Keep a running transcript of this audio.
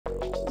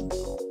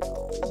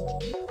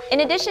In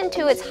addition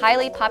to its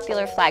highly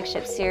popular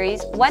flagship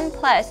series,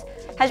 OnePlus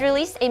has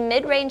released a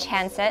mid-range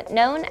handset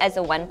known as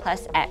the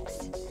OnePlus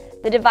X.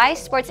 The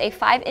device sports a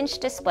 5-inch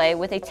display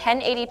with a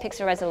 1080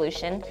 pixel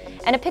resolution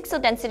and a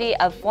pixel density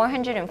of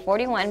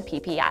 441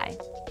 ppi.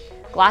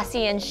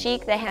 Glossy and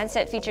chic, the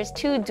handset features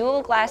two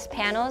dual glass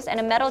panels and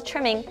a metal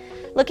trimming,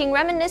 looking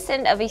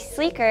reminiscent of a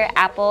sleeker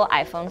Apple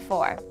iPhone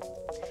 4.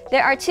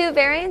 There are two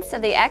variants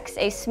of the X,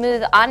 a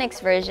smooth onyx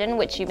version,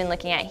 which you've been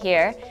looking at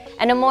here,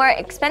 and a more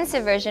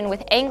expensive version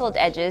with angled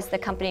edges the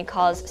company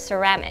calls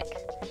ceramic.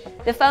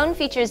 The phone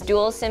features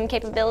dual SIM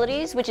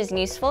capabilities, which is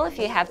useful if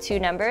you have two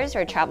numbers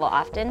or travel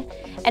often,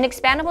 and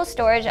expandable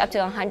storage up to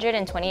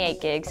 128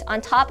 gigs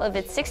on top of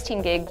its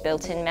 16 gig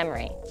built-in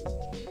memory.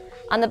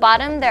 On the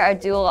bottom, there are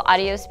dual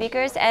audio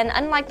speakers, and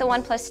unlike the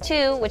OnePlus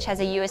 2, which has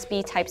a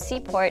USB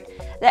Type-C port,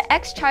 the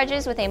X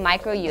charges with a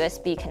micro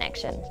USB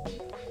connection.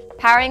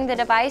 Powering the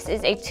device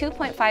is a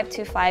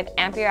 2.525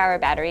 ampere-hour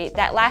battery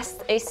that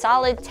lasts a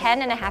solid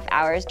 10.5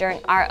 hours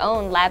during our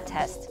own lab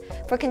tests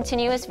for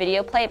continuous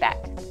video playback.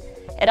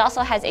 It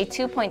also has a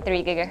 2.3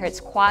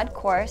 GHz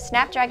quad-core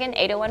Snapdragon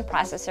 801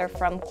 processor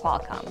from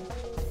Qualcomm.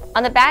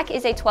 On the back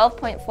is a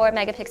 12.4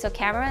 megapixel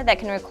camera that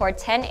can record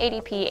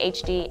 1080p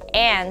HD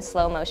and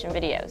slow-motion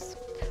videos.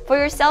 For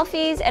your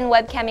selfies and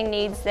webcamming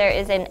needs, there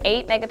is an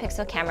 8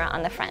 megapixel camera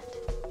on the front.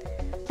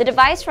 The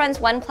device runs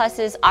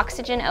OnePlus's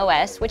Oxygen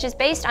OS, which is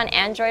based on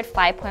Android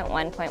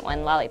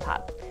 5.1.1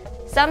 Lollipop.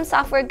 Some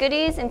software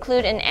goodies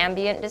include an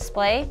ambient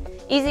display,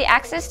 easy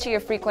access to your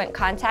frequent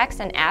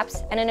contacts and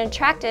apps, and an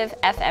attractive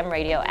FM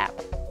radio app.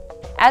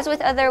 As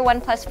with other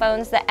OnePlus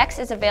phones, the X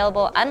is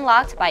available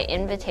unlocked by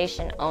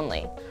invitation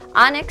only.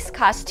 Onyx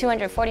costs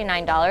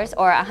 $249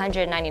 or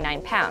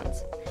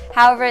 £199.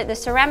 However, the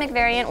ceramic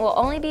variant will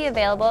only be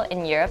available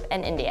in Europe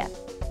and India.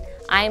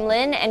 I'm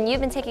Lynn, and you've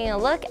been taking a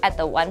look at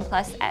the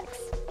OnePlus X.